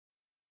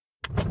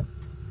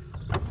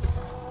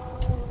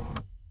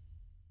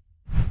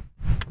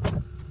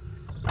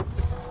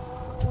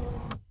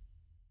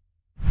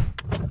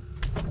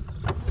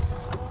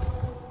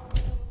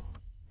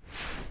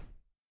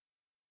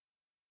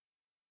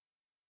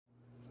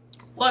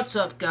What's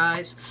up,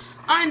 guys?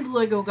 I'm the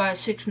Lego Guy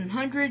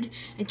 6100,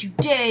 and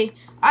today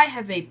I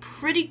have a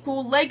pretty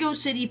cool Lego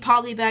City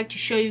Pollybag to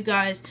show you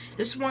guys.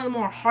 This is one of the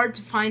more hard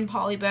to find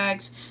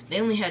Polybags.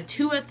 They only had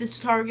 2 at this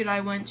Target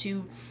I went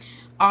to.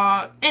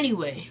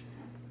 Anyway,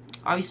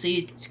 obviously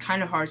it's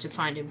kind of hard to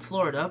find in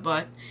Florida,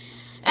 but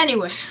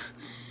anyway,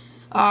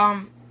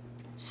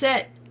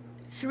 set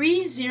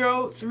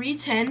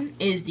 30310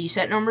 is the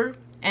set number,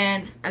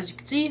 and as you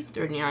can see,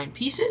 39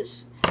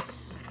 pieces.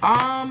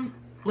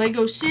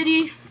 Lego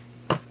City,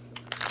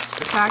 it's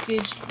the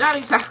package. Not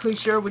exactly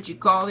sure what you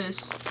call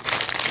this.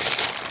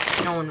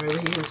 No one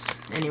really is.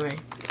 Anyway,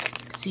 you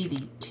can see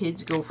the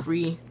Kids Go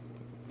Free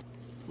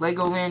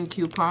Legoland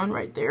coupon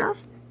right there.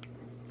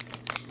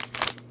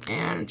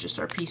 And just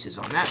our pieces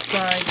on that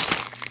side.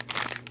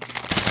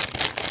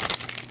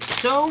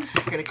 So,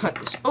 we're going to cut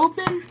this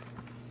open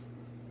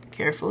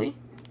carefully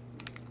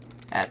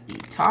at the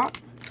top.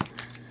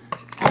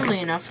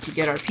 Only enough to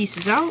get our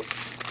pieces out,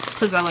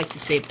 because I like to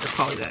save the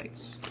polybags.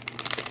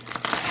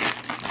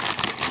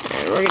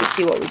 And we're going to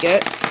see what we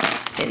get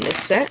in this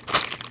set.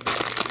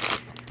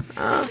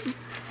 I'm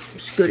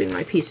scooting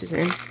my pieces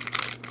in.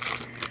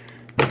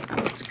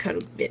 Let's cut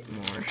a bit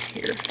more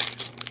here.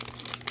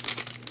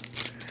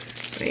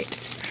 Wait,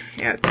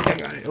 yeah, I think I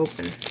got it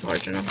open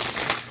large enough.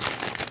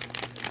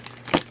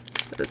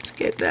 Let's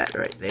get that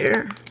right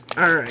there.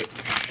 Alright.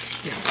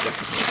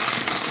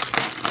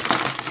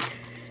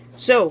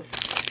 So,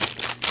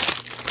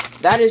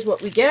 that is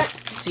what we get.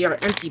 See our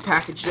empty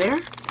package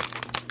there.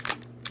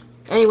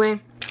 Anyway,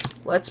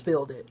 let's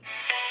build it.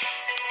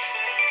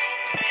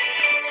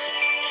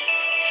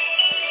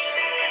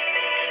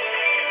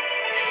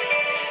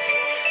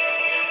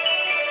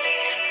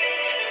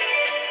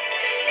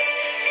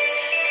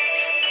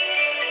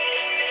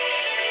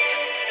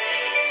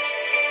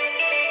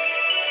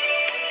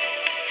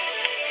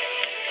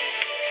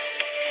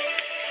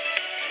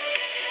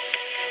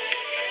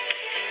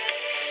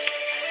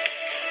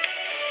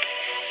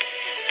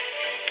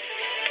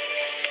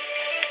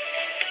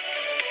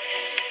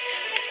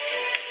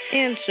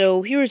 And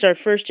so here's our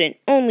first and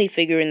only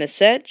figure in the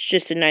set. It's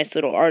just a nice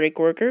little Arctic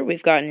worker.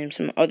 We've gotten him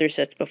some other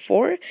sets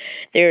before.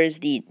 There's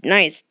the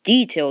nice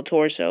detailed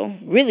torso,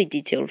 really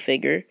detailed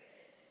figure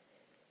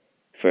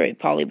for a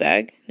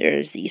polybag.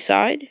 There's the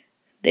side,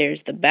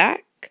 there's the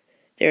back,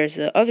 there's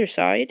the other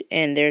side,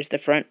 and there's the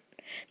front.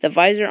 The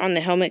visor on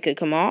the helmet could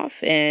come off,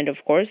 and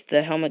of course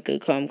the helmet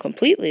could come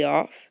completely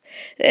off.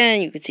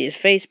 And you can see his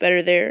face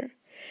better there.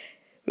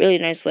 Really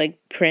nice leg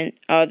print.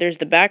 There's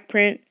the back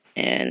print.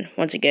 And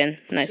once again,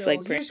 nice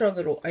leg print. Here's our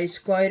little ice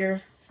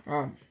glider.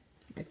 I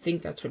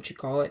think that's what you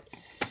call it.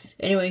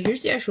 Anyway,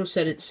 here's the actual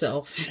set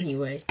itself.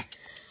 Anyway,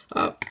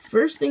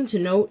 first thing to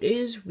note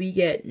is we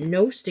get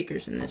no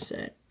stickers in this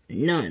set.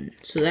 None.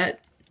 So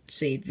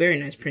that's a very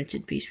nice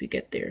printed piece we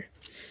get there.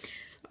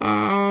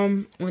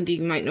 One thing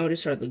you might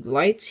notice are the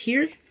lights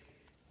here.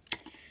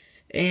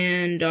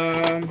 And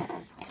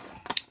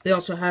they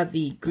also have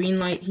the green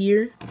light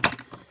here.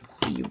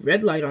 The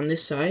red light on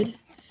this side.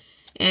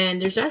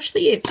 And there's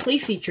actually a play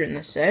feature in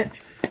this set.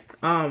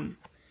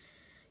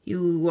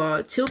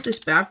 You tilt this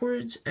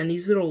backwards, and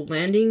these little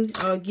landing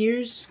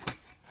gears,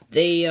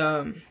 they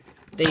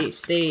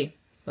stay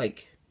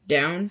like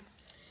down.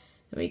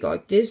 And we go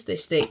like this, they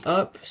stay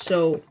up.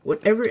 So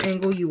whatever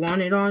angle you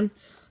want it on,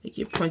 like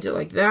you point it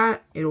like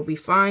that, it'll be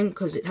fine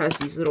because it has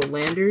these little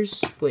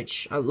landers,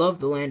 which I love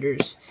the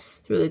landers.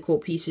 They're really cool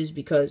pieces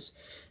because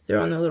they're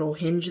on the little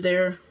hinge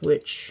there,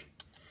 which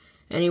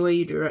any way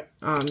you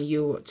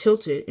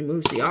tilt it, it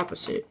moves the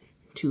opposite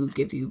to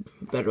give you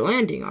better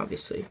landing,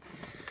 obviously.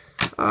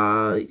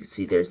 You can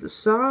see there's the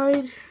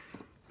side.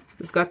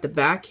 We've got the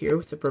back here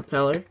with the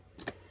propeller.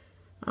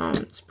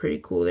 It's pretty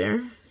cool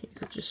there. You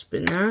could just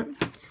spin that.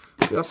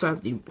 We also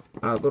have the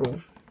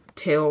little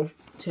tail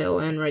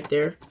end right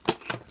there.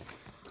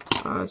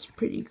 It's a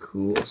pretty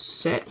cool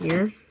set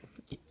here.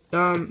 You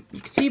can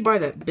see by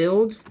that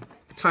build,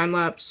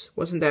 time-lapse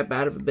wasn't that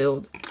bad of a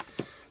build.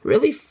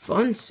 Really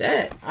fun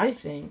set, I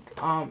think.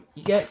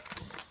 You get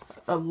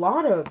a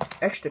lot of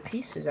extra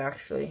pieces,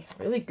 actually.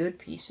 Really good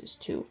pieces,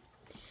 too.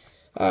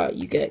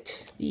 You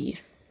get the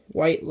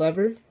white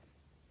lever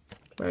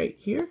right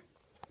here.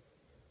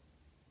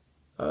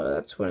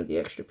 That's one of the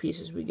extra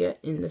pieces we get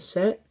in the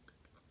set.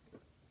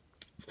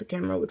 If the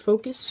camera would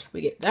focus, we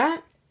get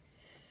that.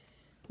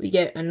 We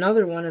get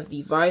another one of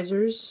the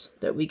visors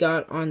that we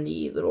got on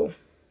the little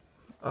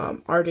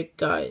Arctic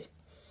guy's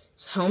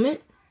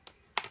helmet.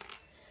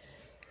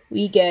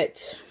 We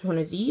get one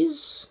of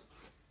these.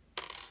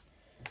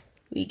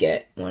 We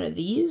get one of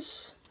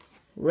these.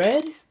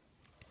 Red.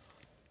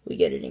 We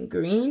get it in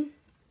green.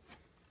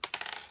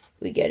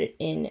 We get it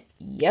in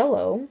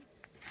yellow.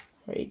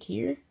 Right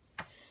here.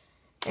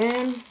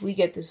 And we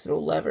get this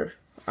little lever.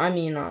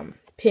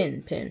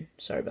 Pin.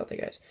 Sorry about that,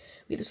 guys.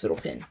 We get this little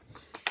pin.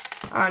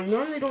 I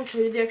normally don't show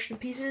you the extra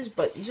pieces,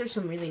 but these are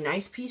some really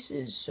nice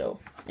pieces. So,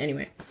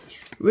 anyway.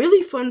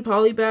 Really fun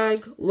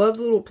polybag. Love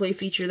the little play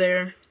feature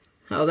there.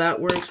 How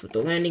that works with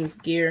the landing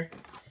gear.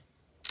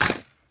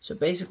 So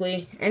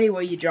basically, any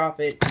way you drop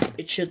it,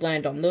 it should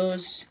land on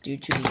those due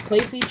to the play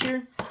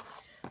feature.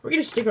 We're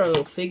going to stick our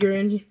little figure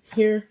in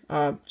here,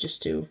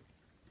 just to,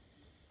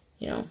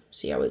 you know,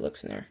 see how he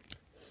looks in there.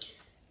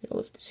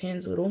 Gonna lift his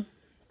hands a little.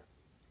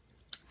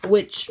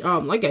 Which,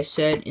 like I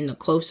said in the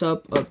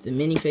close-up of the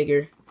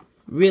minifigure,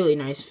 really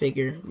nice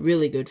figure,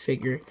 really good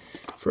figure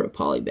for a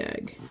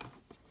Pollybag.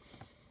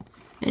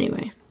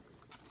 Anyway,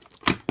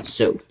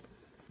 so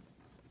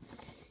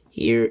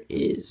here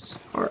is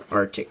our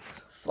Arctic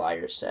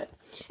Flyer set.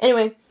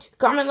 Anyway,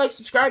 comment, like,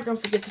 subscribe.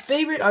 Don't forget to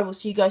favorite. I will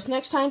see you guys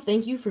next time.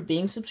 Thank you for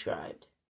being subscribed.